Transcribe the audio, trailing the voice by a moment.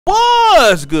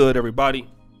What's good, everybody?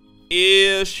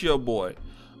 It's your boy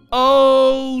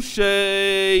O'Shea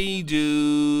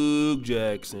Duke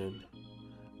Jackson,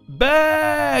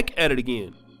 back at it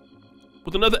again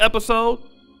with another episode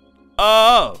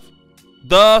of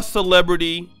The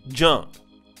Celebrity Junk.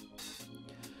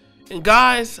 And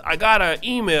guys, I got an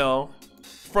email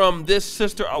from this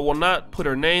sister. I will not put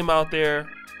her name out there,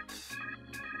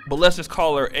 but let's just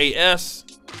call her AS.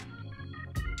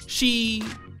 She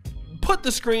put the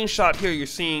screenshot here you're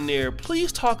seeing there.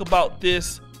 Please talk about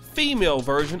this female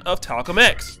version of Talcum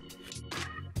X.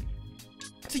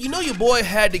 So you know your boy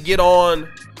had to get on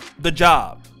the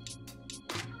job,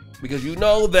 because you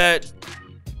know that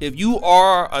if you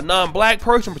are a non-black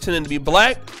person pretending to be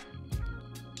black,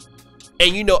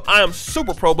 and you know I am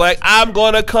super pro-black, I'm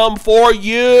gonna come for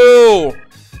you,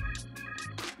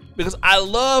 because I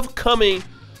love coming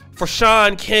for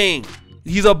Shaun King.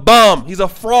 He's a bum. He's a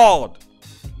fraud.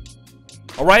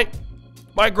 All right?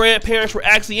 My grandparents were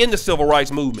actually in the civil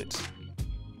rights movements.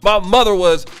 My mother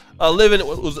was living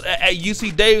at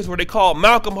UC Davis, where they called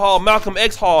Malcolm Hall, Malcolm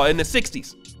X Hall, in the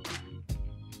 60s.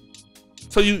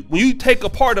 So when you take a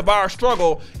part of our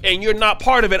struggle and you're not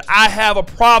part of it, I have a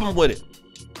problem with it.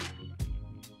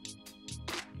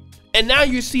 And now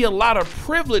you see a lot of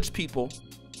privileged people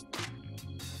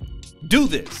do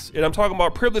this. And I'm talking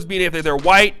about privilege being if they're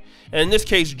white, and in this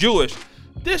case, Jewish.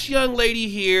 This young lady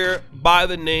here by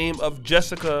the name of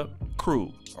Jessica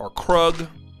Krug, or Krug.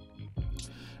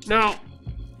 Now,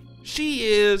 she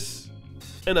is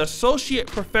an associate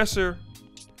professor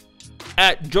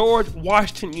at George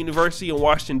Washington University in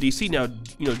Washington, D.C. Now,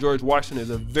 you know, George Washington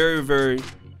is a very, very,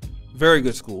 very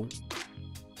good school.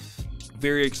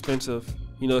 Very expensive.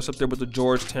 You know, it's up there with the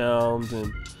Georgetowns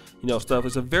and, you know, stuff.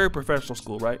 It's a very professional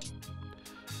school, right?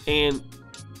 And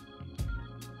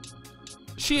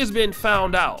she has been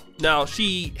found out. Now,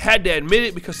 she had to admit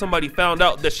it because somebody found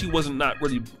out that she wasn't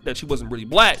really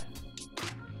black.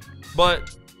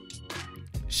 But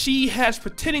she has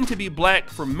pretending to be black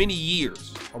for many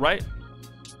years, all right?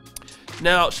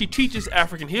 Now, she teaches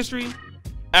African history,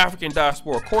 African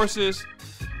diaspora courses,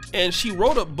 and she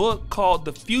wrote a book called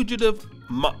The Fugitive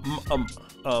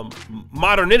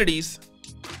Modernities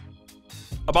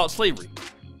about slavery,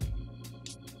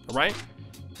 all right?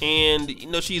 And, you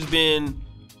know, she's been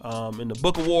in the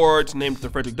book awards, named for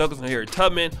Frederick Douglass and Harriet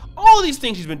Tubman. All of these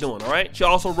things she's been doing, all right? She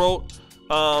also wrote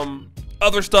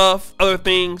other stuff, other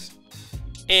things.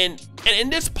 And in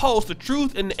this post, The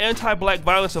Truth and the Anti-Black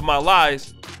Violence of My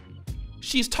Lies,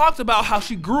 she's talked about how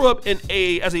she grew up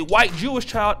as a white Jewish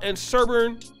child in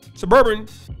suburban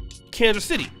Kansas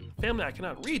City. Family, I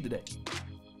cannot read today.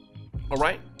 All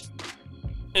right?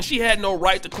 And she had no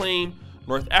right to claim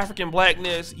North African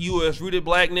blackness, U.S. rooted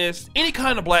blackness, any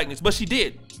kind of blackness, but she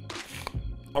did.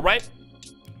 All right?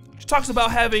 She talks about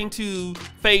having to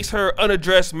face her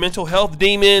unaddressed mental health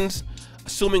demons,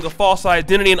 assuming a false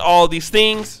identity, and all of these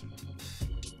things.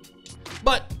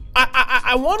 But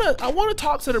I wanna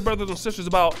talk to the brothers and sisters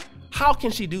about how can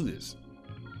she do this.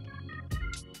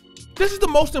 This is the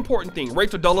most important thing.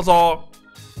 Rachel Dolezal,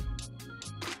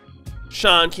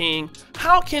 Shaun King,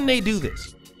 how can they do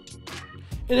this?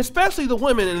 And especially the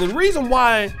women. And the reason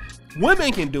why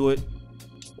women can do it,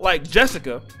 like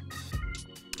Jessica,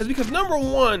 is because number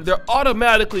one, they're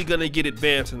automatically gonna get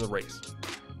advanced in the race.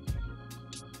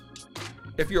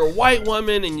 If you're a white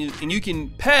woman and you can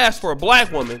pass for a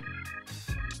black woman,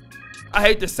 I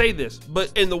hate to say this,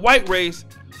 but in the white race,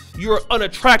 you're an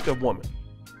unattractive woman.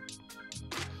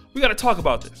 We gotta talk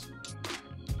about this.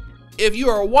 If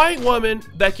you're a white woman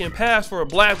that can pass for a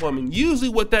black woman, usually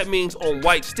what that means on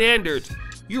white standards,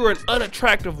 you're an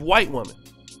unattractive white woman.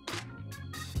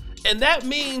 And that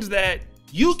means that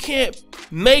you can't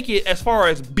make it as far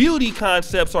as beauty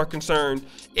concepts are concerned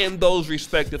in those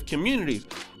respective communities.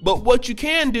 But what you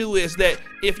can do is that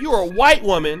if you're a white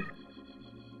woman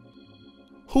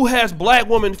who has black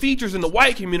woman features in the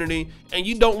white community and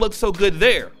you don't look so good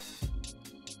there,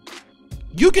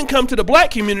 you can come to the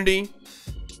black community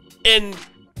and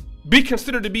be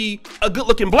considered to be a good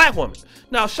looking black woman.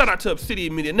 Now, shout out to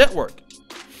Obsidian Media Network,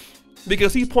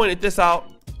 because he pointed this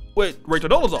out with Rachel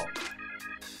Dolezal.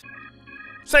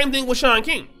 Same thing with Shaun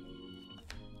King.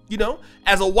 You know,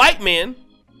 as a white man,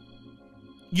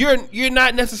 you're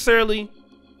not necessarily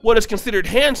what is considered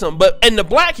handsome, but in the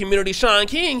black community, Shaun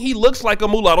King, he looks like a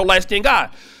mulatto light-skinned guy.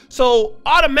 So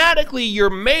automatically your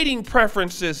mating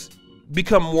preferences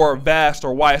become more vast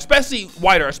or wide, especially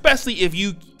wider, especially if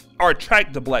you are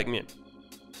attracted to black men.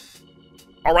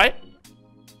 All right?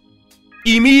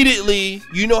 Immediately,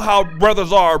 you know how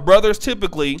brothers are. Brothers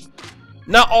typically,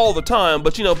 not all the time,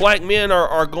 but you know, black men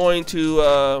are going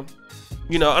to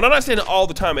You know, and I'm not saying that all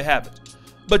the time it happens,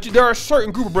 but there are a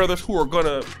certain group of brothers who are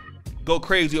gonna go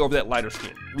crazy over that lighter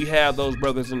skin. We have those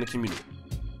brothers in the community.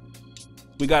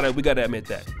 We gotta admit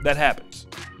that happens.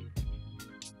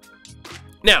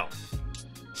 Now,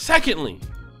 secondly,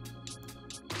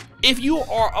 if you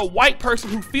are a white person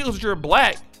who feels you're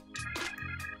black,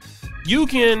 you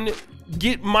can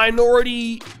get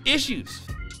minority issues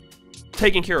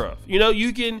taken care of. You know,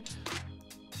 you can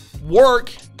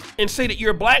work and say that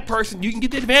you're a black person, you can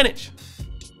get the advantage.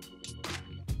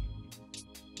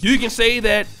 You can say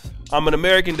that I'm an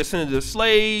American descendant of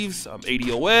slaves, I'm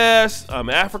ADOS, I'm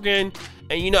African,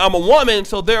 and you know, I'm a woman,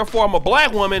 so therefore I'm a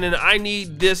black woman and I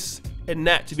need this and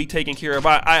that to be taken care of.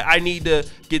 I need to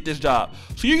get this job.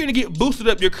 So you're gonna get boosted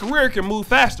up, your career can move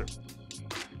faster.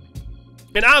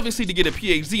 And obviously to get a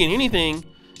PhD in anything,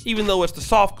 even though it's the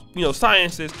soft, you know,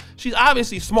 sciences, she's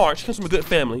obviously smart, she comes from a good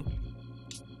family.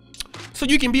 So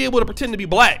you can be able to pretend to be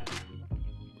black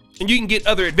and you can get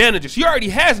other advantages. She already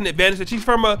has an advantage that she's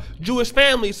from a Jewish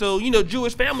family. So, you know,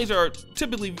 Jewish families are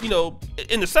typically, you know,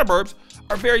 in the suburbs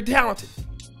are very talented.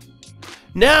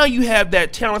 Now you have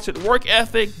that talented work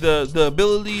ethic, the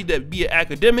ability to be an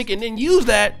academic, and then use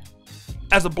that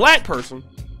as a black person.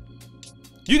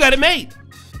 You got it made.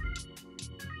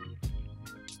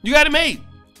 You got it made.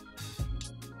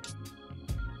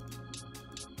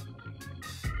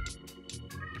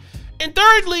 And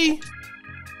thirdly,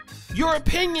 your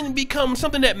opinion becomes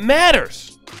something that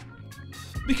matters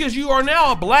because you are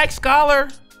now a black scholar.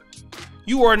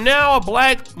 You are now a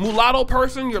black mulatto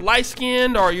person. You're light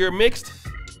skinned or you're mixed.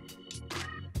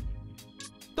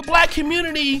 The black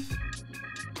community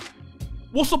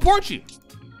will support you.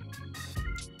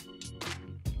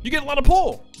 You get a lot of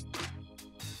pull.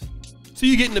 So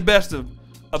you're getting the best of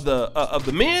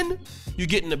the men. You're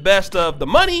getting the best of the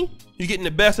money. You're getting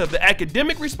the best of the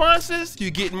academic responses.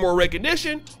 You're getting more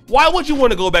recognition. Why would you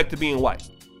want to go back to being white?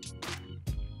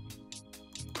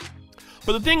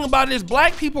 But the thing about it is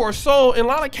black people are so, in a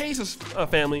lot of cases,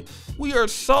 family, we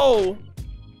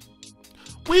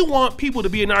want people to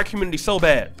be in our community so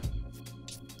bad.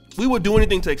 We would do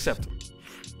anything to accept them.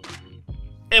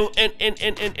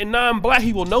 And non-black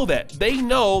people know that. They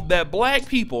know that black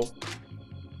people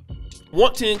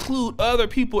want to include other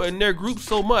people in their group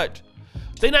so much,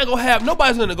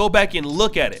 nobody's gonna go back and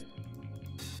look at it.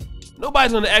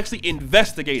 Nobody's gonna actually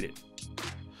investigate it.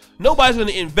 Nobody's gonna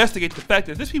investigate the fact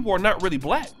that these people are not really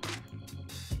black.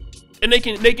 And they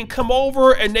can come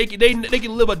over and they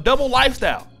can live a double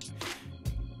lifestyle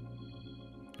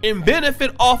and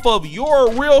benefit off of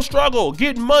your real struggle,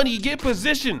 get money, get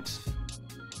positions.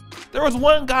 There was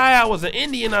one guy, I was an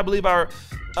Indian, I believe I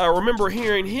remember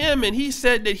hearing him, and he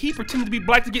said that he pretended to be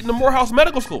black to get into Morehouse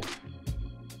Medical School.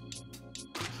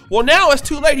 Well, now it's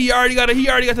too late. He already got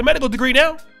the medical degree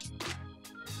now.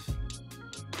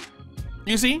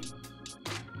 You see?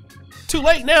 Too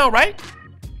late now, right?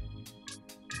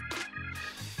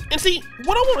 And see,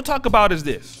 what I want to talk about is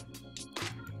this.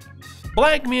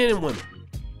 Black men and women,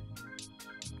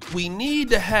 we need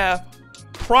to have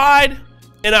pride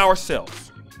in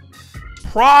ourselves.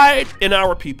 Pride in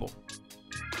our people.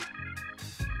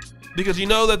 Because you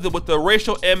know that with the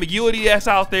racial ambiguity that's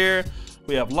out there,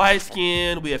 we have light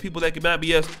skin, we have people that cannot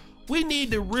be us. We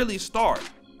need to really start,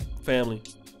 family.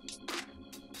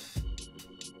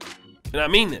 And I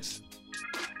mean this.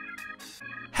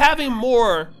 Having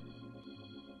more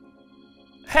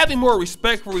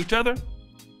respect for each other,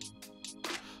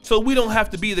 so we don't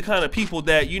have to be the kind of people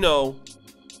that, you know,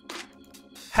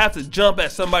 have to jump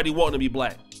at somebody wanting to be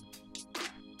black.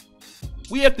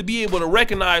 We have to be able to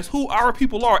recognize who our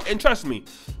people are. And trust me,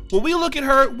 when we look at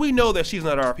her, we know that she's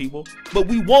not our people, but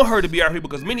we want her to be our people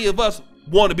because many of us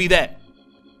want to be that.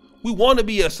 We want to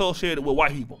be associated with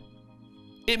white people.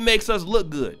 It makes us look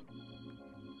good.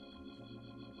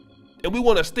 And we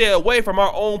want to stay away from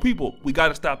our own people. We got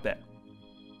to stop that.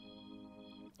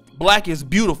 Black is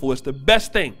beautiful. It's the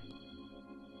best thing.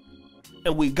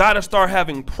 And we got to start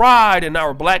having pride in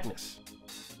our blackness,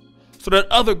 so that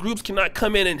other groups cannot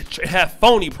come in and have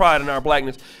phony pride in our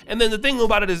blackness. And then the thing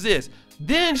about it is this,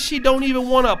 then she don't even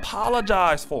want to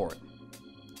apologize for it.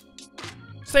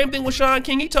 Same thing with Sean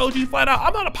King. He told you flat out,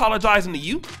 I'm not apologizing to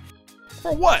you.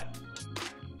 For what?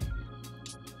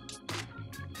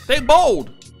 They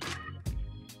bold.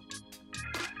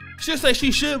 She'll say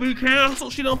she should be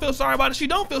canceled. She don't feel sorry about it. She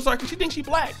don't feel sorry because she thinks she's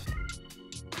black.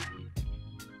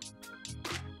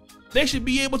 They should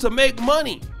be able to make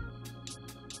money,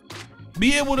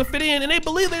 be able to fit in, and they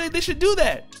believe that they should do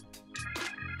that.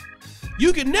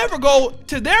 You can never go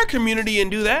to their community and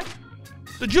do that.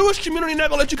 The Jewish community not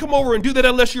gonna let you come over and do that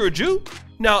unless you're a Jew.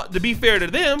 Now, to be fair to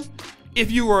them,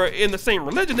 if you were in the same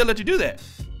religion, they'll let you do that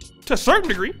to a certain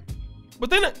degree. But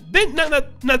they're not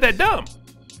that dumb.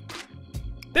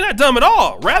 They're not dumb at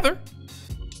all, rather.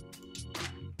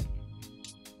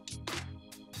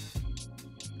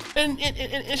 And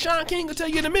Sean King will tell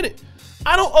you in a minute,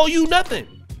 I don't owe you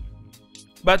nothing.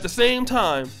 But at the same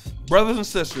time, brothers and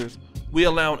sisters, we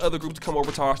allow other groups to come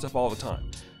over to our stuff all the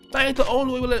time. That ain't the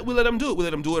only way we let them do it. We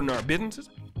let them do it in our businesses,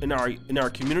 in our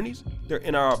communities,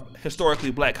 in our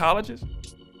historically black colleges.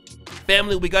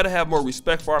 Family, we gotta have more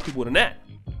respect for our people than that.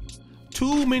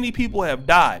 Too many people have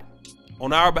died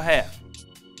on our behalf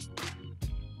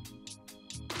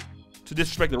to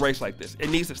disrespect the race like this. It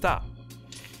needs to stop.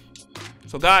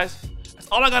 So guys, that's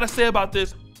all I gotta say about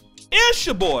this. It's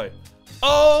your boy,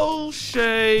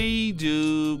 O'Shea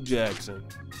Duke Jackson,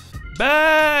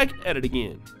 back at it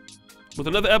again with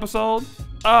another episode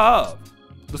of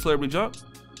The Celebrity Junk.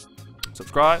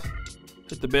 Subscribe,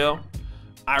 hit the bell.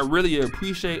 I really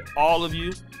appreciate all of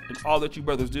you and all that you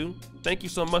brothers do. Thank you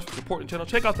so much for supporting the channel.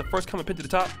 Check out the first comment pinned to the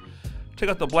top. Check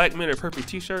out the Black Men Are Perfect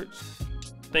t-shirts.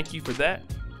 Thank you for that.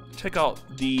 Check out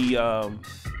the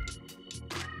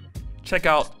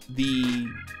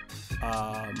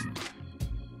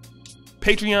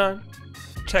Patreon.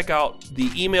 Check out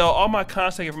the email. All my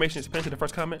contact information is pinned to the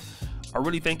first comment. I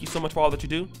really thank you so much for all that you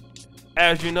do.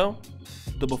 As you know,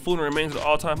 the buffoonery remains at an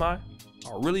all-time high.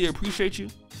 I really appreciate you.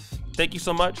 Thank you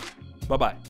so much. Bye-bye.